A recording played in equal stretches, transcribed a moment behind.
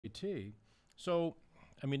JT. So,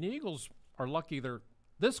 I mean, the Eagles are lucky they're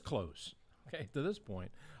this close, okay, to this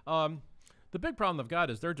point. The big problem they've got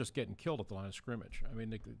is they're just getting killed at the line of scrimmage. I mean,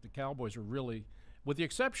 the Cowboys are really, with the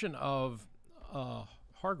exception of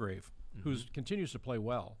Hargrave, who continues to play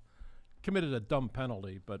well, committed a dumb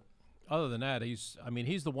penalty, but other than that, he's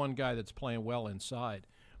the one guy that's playing well inside.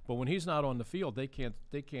 But when he's not on the field, they can't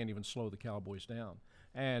even slow the Cowboys down.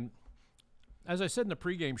 And as I said in the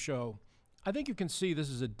pregame show, I think you can see this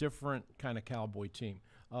is a different kind of Cowboy team.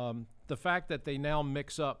 The fact that they now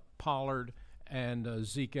mix up Pollard and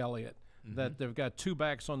Zeke Elliott, that they've got two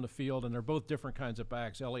backs on the field, and they're both different kinds of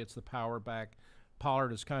backs. Elliott's the power back.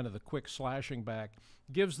 Pollard is kind of the quick slashing back.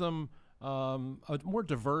 Gives them a more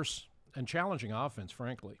diverse and challenging offense,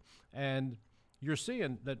 frankly. And you're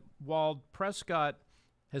seeing that while Prescott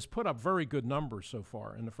has put up very good numbers so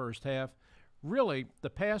far in the first half, really the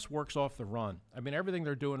pass works off the run. I mean, everything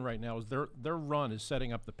they're doing right now is their run is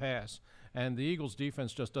setting up the pass, and the Eagles'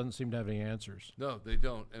 defense just doesn't seem to have any answers. No, they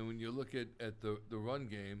don't. And when you look at the run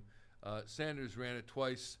game, Sanders ran it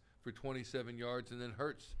twice for 27 yards, and then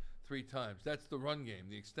Hurts 3 times. That's the run game,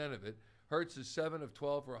 the extent of it. Hurts is 7 of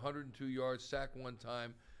 12 for 102 yards, sack 1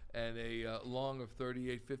 time, and a long of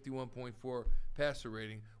 38, 51.4 passer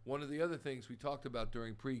rating. One of the other things we talked about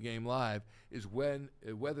during pregame live is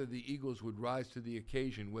whether the Eagles would rise to the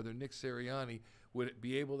occasion, whether Nick Sirianni would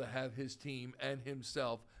be able to have his team and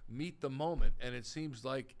himself meet the moment, and it seems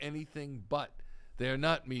like anything but. They're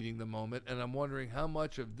not meeting the moment, and I'm wondering how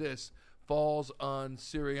much of this falls on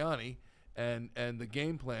Sirianni and the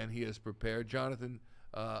game plan he has prepared. Jonathan,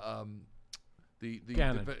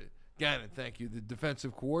 Gannon, thank you, the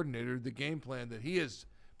defensive coordinator, the game plan that he has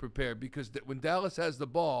prepared, because when Dallas has the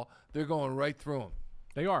ball, they're going right through him.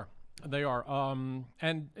 They are.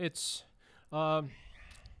 And it's Kellen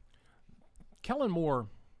Moore.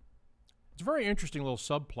 It's a very interesting little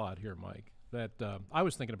subplot here, Mike, that I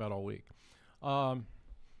was thinking about all week.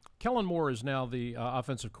 Kellen Moore is now the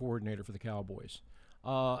offensive coordinator for the Cowboys.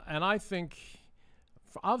 And I think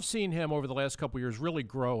I've seen him over the last couple of years really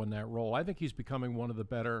grow in that role. I think he's becoming one of the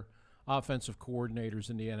better offensive coordinators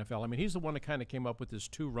in the NFL. I mean, he's the one that kind of came up with this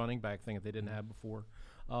 2 running back thing that they didn't have before.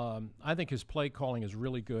 I think his play calling is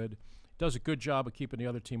really good. Does a good job of keeping the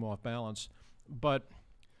other team off balance. But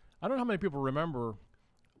I don't know how many people remember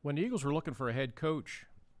when the Eagles were looking for a head coach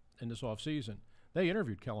in this offseason, they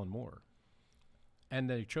interviewed Kellen Moore, and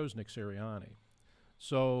they chose Nick Sirianni.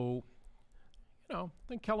 So, I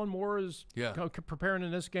think Kellen Moore is preparing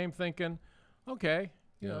in this game thinking, okay,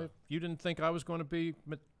 you know, you didn't think I was going to be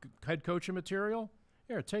head coaching material?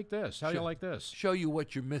 Here, take this. How do you like this? Show you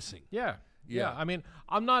what you're missing. Yeah. I mean,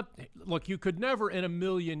 I'm not – look, you could never in a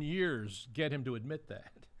million years get him to admit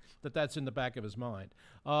that's in the back of his mind.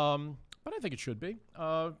 But I think it should be.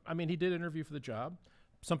 I mean, he did interview for the job.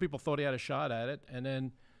 Some people thought he had a shot at it. And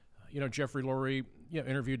then, Jeffrey Lurie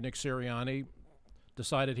interviewed Nick Sirianni,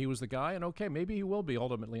 decided he was the guy, and okay, maybe he will be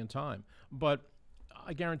ultimately in time. But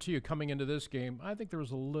I guarantee you, coming into this game, I think there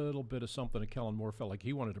was a little bit of something that Kellen Moore felt like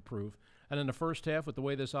he wanted to prove. And in the first half, with the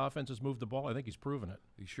way this offense has moved the ball, I think he's proven it.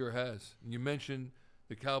 He sure has. You mentioned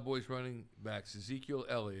the Cowboys running backs. Ezekiel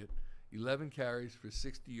Elliott, 11 carries for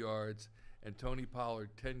 60 yards, and Tony Pollard,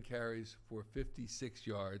 10 carries for 56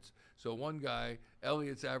 yards. So one guy,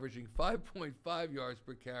 Elliott's averaging 5.5 yards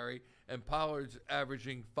per carry, and Pollard's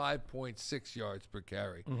averaging 5.6 yards per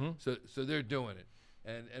carry. So they're doing it.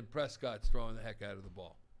 And Prescott's throwing the heck out of the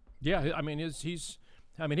ball. Yeah, I mean,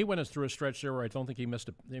 he went us through a stretch there where I don't think he missed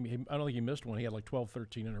one. He had like 12,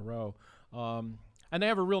 13 in a row. And they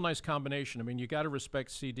have a real nice combination. I mean, you got to respect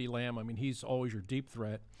C.D. Lamb. I mean, he's always your deep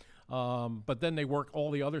threat. But then they work all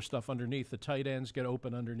the other stuff underneath. The tight ends get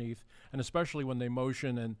open underneath, and especially when they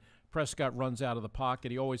motion and Prescott runs out of the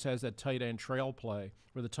pocket, he always has that tight end trail play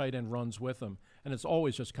where the tight end runs with him, and it's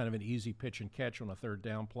always just kind of an easy pitch and catch on a third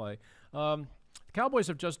down play. The Cowboys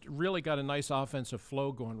have just really got a nice offensive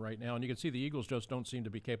flow going right now, and you can see the Eagles just don't seem to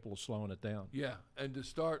be capable of slowing it down. Yeah, and to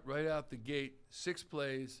start right out the gate, 6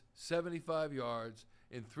 plays, 75 yards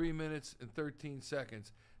in 3 minutes and 13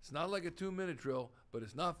 seconds. It's not like a 2-minute drill, but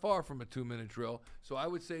it's not far from a 2-minute drill. So I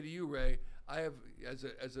would say to you, Ray, I have, as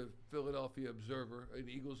a Philadelphia observer, an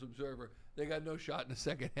Eagles observer, they got no shot in the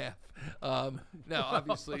second half. Now,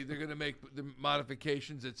 obviously, they're going to make the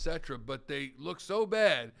modifications, etc., but they look so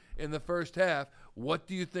bad in the first half. What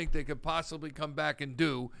do you think they could possibly come back and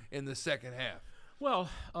do in the second half? Well,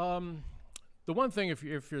 the one thing, if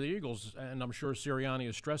you're the Eagles, and I'm sure Sirianni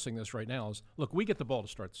is stressing this right now, is, look, we get the ball to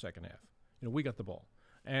start the second half. We got the ball.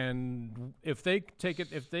 And if they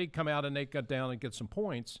come out and they cut down and get some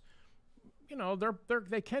points,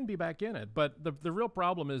 they can be back in it. But the real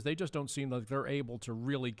problem is they just don't seem like they're able to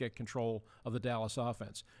really get control of the Dallas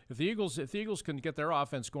offense. If the Eagles can get their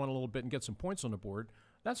offense going a little bit and get some points on the board,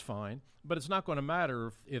 that's fine. But it's not going to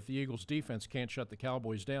matter if the Eagles defense can't shut the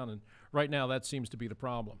Cowboys down. And right now that seems to be the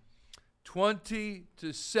problem.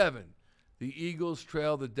 20-7, the Eagles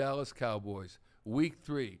trail the Dallas Cowboys. Week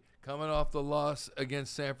 3, coming off the loss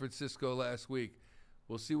against San Francisco last week.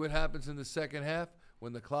 We'll see what happens in the second half.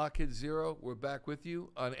 When the clock hits 0, we're back with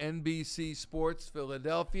you on NBC Sports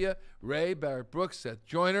Philadelphia. Ray, Barrett Brooks, Seth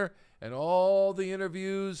Joyner, and all the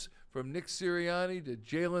interviews from Nick Sirianni to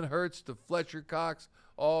Jalen Hurts to Fletcher Cox,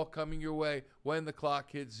 all coming your way when the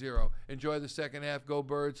clock hits 0. Enjoy the second half. Go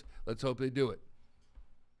Birds. Let's hope they do it.